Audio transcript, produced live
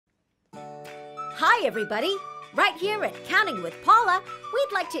Hi everybody! Right here at Counting with Paula,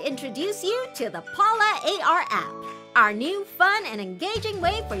 we'd like to introduce you to the Paula AR app, our new fun and engaging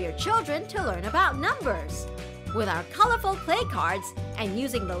way for your children to learn about numbers. With our colorful play cards and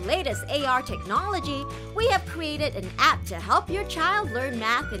using the latest AR technology, we have created an app to help your child learn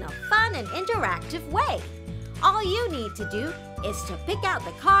math in a fun and interactive way. All you need to do is to pick out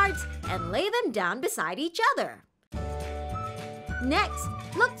the cards and lay them down beside each other. Next,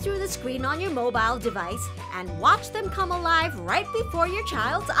 look through the screen on your mobile device and watch them come alive right before your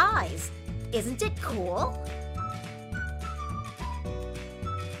child's eyes. Isn't it cool?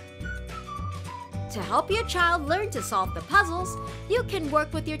 To help your child learn to solve the puzzles, you can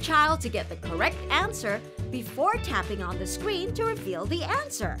work with your child to get the correct answer before tapping on the screen to reveal the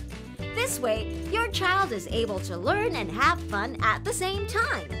answer. This way, your child is able to learn and have fun at the same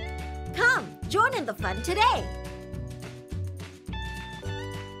time. Come, join in the fun today!